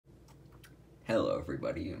Hello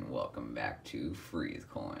everybody and welcome back to Freeze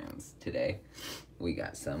Coins. Today we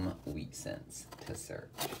got some wheat cents to search.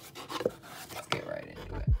 Let's get right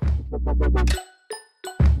into it.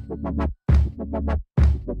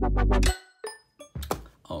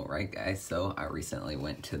 Alright guys, so I recently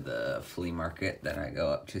went to the flea market that I go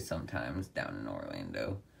up to sometimes down in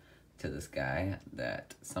Orlando to this guy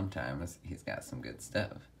that sometimes he's got some good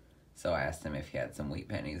stuff. So I asked him if he had some wheat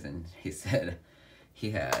pennies and he said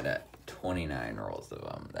he had 29 rolls of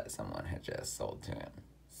them that someone had just sold to him.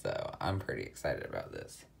 So I'm pretty excited about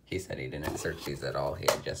this. He said he didn't search these at all. He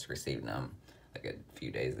had just received them like a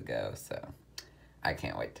few days ago. So I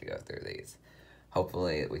can't wait to go through these.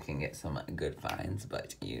 Hopefully we can get some good finds,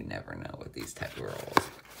 but you never know with these type of rolls.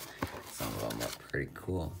 Some of them look pretty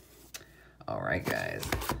cool. Alright guys,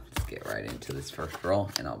 let's get right into this first roll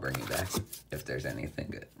and I'll bring you back if there's anything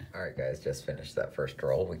good. Alright guys, just finished that first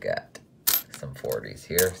roll. We got some 40s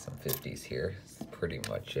here, some 50s here. That's pretty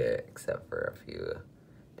much it, except for a few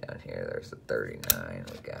down here. There's a 39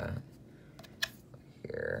 we got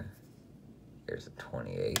here. Here's a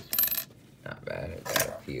 28. Not bad. We got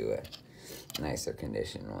a few nicer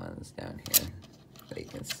condition ones down here. But you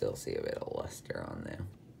can still see a bit of luster on them.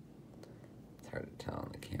 It's hard to tell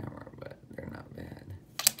on the camera, but they're not bad.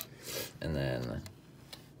 And then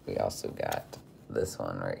we also got this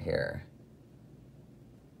one right here.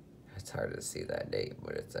 It's hard to see that date,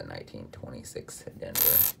 but it's a 1926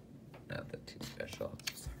 Denver. Nothing too special,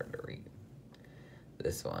 it's hard to read.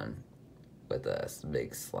 This one with a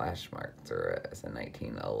big slash mark through it is a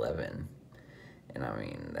 1911. And I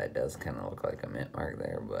mean, that does kind of look like a mint mark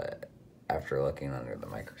there, but after looking under the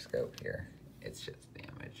microscope here, it's just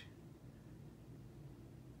damage.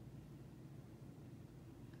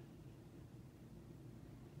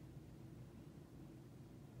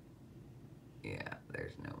 Yeah,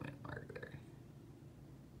 there's no mint mark there.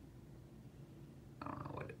 I don't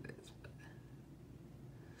know what it is, but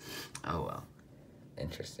oh well.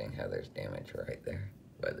 Interesting how there's damage right there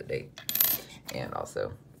by the date. And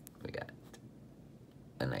also, we got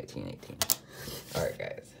a 1918. Alright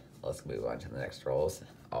guys, let's move on to the next rolls.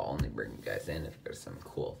 I'll only bring you guys in if there's some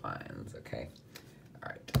cool finds, okay?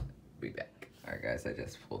 Alright, be back. Alright guys, I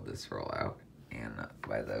just pulled this roll out, and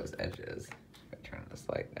by those edges, if I turn this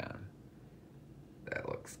light down, that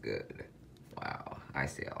looks good. Wow, I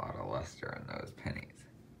see a lot of luster on those pennies.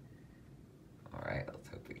 Alright, let's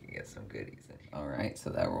hope we can get some goodies in here. Alright, so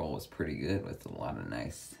that roll was pretty good with a lot of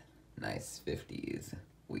nice 50s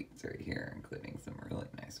wheats right here, including some really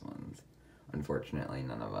nice ones. Unfortunately,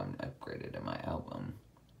 none of them upgraded in my album,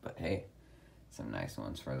 but hey, some nice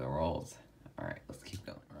ones for the rolls. Alright, let's keep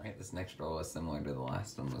going. Alright, this next roll is similar to the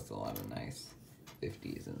last one with a lot of nice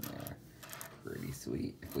 50s in there. Pretty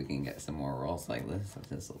sweet. If we can get some more rolls like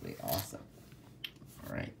this will be awesome.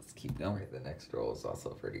 Alright, let's keep going. Right, the next roll is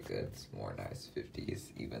also pretty good. Some more nice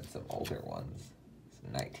 50s, even some older ones.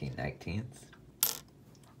 Some 1919s.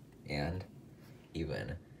 And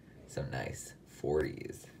even some nice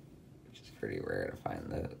 40s, which is pretty rare to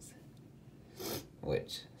find those.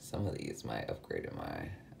 Which, some of these might upgrade in my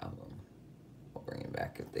album. I'll bring it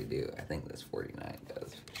back if they do. I think this 49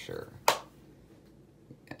 does for sure.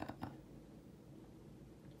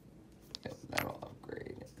 That'll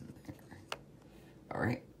upgrade in there.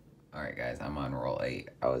 Alright guys, I'm on roll 8.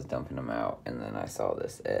 I was dumping them out and then I saw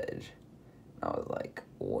this edge. And I was like,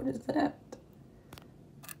 what is that?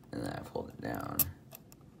 And then I pulled it down.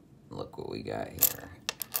 Look what we got here.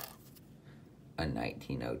 A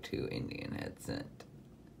 1902 Indian head cent.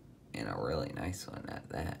 And a really nice one at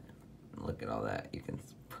that. And look at all that. You can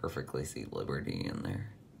perfectly see Liberty in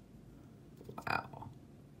there. Wow.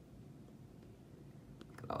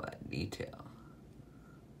 Look at all that detail.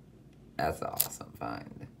 That's an awesome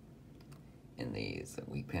find. In these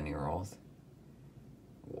wheat penny rolls.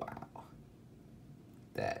 Wow.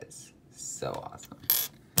 That is so awesome.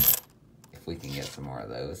 If we can get some more of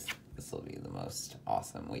those, this will be the most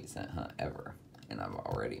awesome wheat cent hunt ever. And I've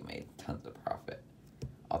already made tons of profit.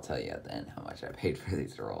 I'll tell you at the end how much I paid for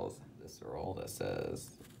these rolls. This roll that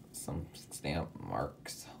says some stamp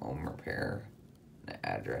marks home repair, an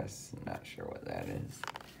address. I'm not sure what that is.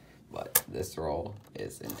 But this roll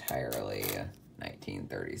is entirely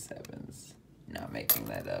 1937s. Not making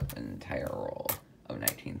that up. An entire roll of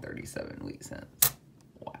 1937 wheat cents.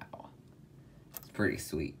 Wow. It's pretty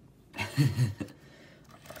sweet. Alright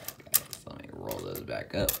guys, let me roll those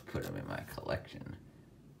back up, put them in my collection.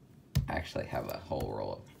 I actually have a whole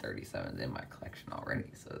roll of 37s in my collection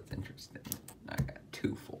already, so it's interesting. I got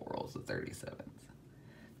 2 full rolls of 37s.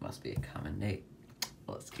 Must be a common date.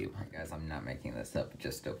 Let's keep on. Guys, I'm not making this up,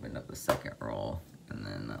 just opened up the second roll, and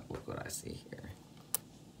then look what I see here.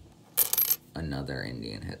 another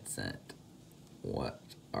Indian headset. What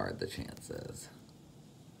are the chances?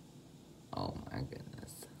 Oh my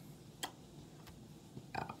goodness.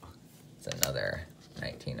 Wow. It's another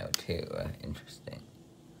 1902. Interesting.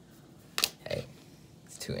 Hey,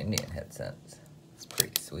 it's 2 Indian headsets. It's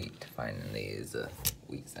pretty sweet finding these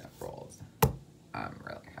wheat sap rolls. I'm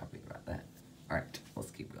really happy about that. Alright,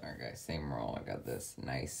 let's keep going, guys. Same roll. I got this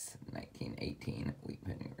nice 1918 wheat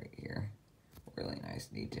penny right here. Really nice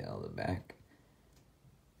detail at the back.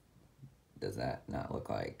 Does that not look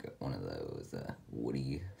like one of those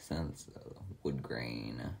woody scents? Wood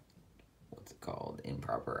grain, what's it called?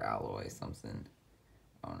 Improper alloy, something.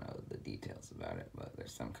 I don't know the details about it, but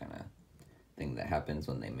there's some kind of thing that happens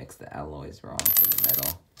when they mix the alloys wrong for the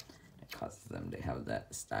metal. It causes them to have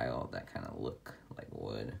that style, that kind of look like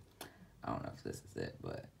wood. I don't know if this is it,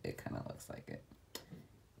 but it kind of looks like it.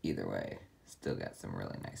 Either way, still got some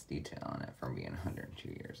really nice detail on it from being 102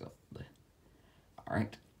 years old.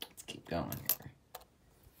 Alright, let's keep going here.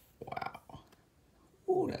 Wow.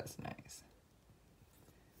 Ooh, that's nice.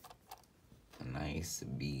 A nice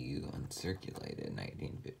BU uncirculated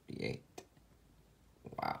 1958.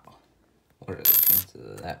 Wow. What are the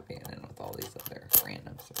chances of that being in with all these other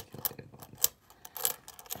random circulated ones?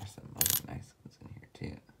 There's some other nice ones in here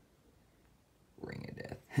too. Ring of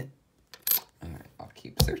Death. Alright, I'll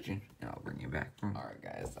keep searching and I'll bring you back. Alright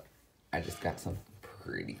guys, I just got something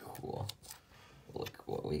pretty cool. Look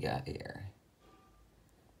what we got here.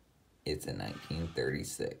 It's a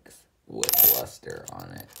 1936 with luster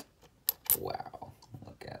on it. Wow,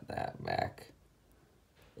 look at that back.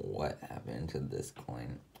 What happened to this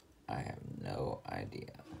coin? I have no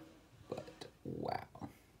idea, but wow,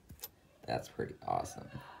 that's pretty awesome.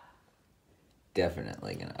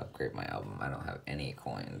 Definitely gonna upgrade my album. I don't have any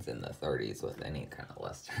coins in the 30s with any kind of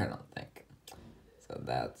luster, I don't think. So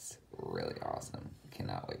that's really awesome.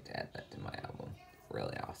 Cannot wait to add that to my album.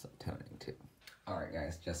 Really awesome toning too. Alright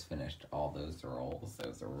guys, just finished all those rolls. It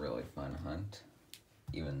was a really fun hunt.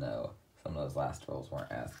 Even though some of those last rolls weren't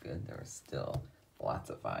as good, there was still lots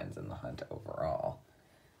of finds in the hunt overall.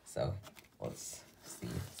 So let's see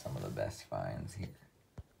some of the best finds here.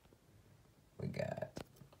 We got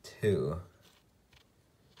 2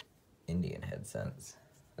 Indian head scents.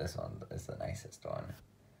 This one is the nicest one.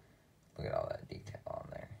 Look at all that detail on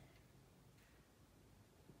there.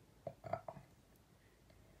 Wow.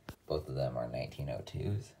 Both of them are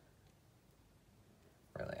 1902s.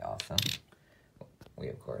 Really awesome. We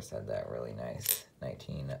of course had that really nice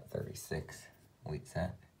 1936 wheat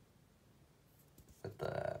scent with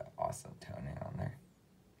the awesome toning on there.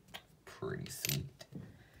 Pretty sweet.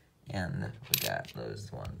 And we got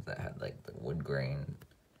those ones that had like the wood grain,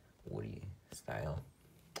 woody style.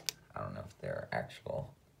 I don't know if they're actually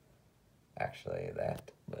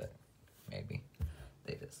that, but maybe.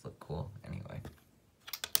 They just look cool anyway.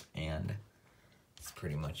 And that's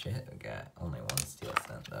pretty much it. We got only one steel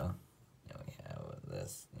scent though. And we have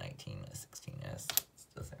this 1916S. This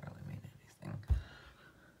doesn't really mean anything.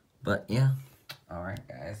 But yeah. Alright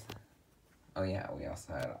guys. Oh yeah, we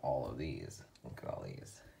also had all of these. Look at all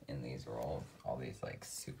these in these rolls. All these like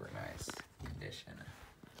super nice condition.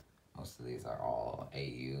 Most of these are all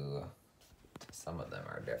AU. Some of them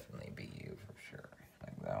are definitely BU for sure.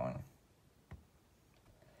 Like that one.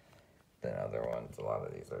 Then other ones, a lot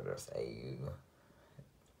of these are just AU.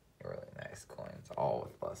 Really nice coins, all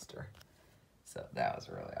with luster. So that was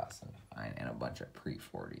really awesome to find. And a bunch of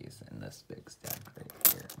pre-40s in this big stack right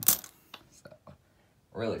here. So,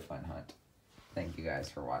 really fun hunt. Thank you guys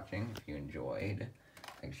for watching. If you enjoyed,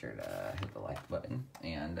 make sure to hit the like button.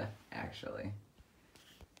 And actually,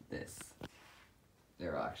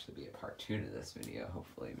 there will actually be a part 2 to this video,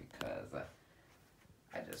 hopefully, because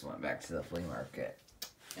I just went back to the flea market.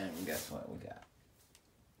 And guess what we got?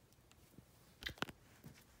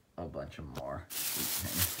 A bunch of more.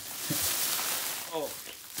 Oh.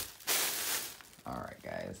 Alright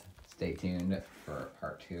guys, stay tuned for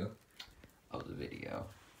part 2 of the video.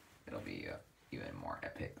 It'll be even more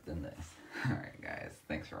epic than this. Alright guys,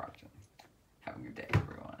 thanks for watching. Have a good day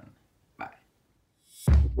everyone. Bye.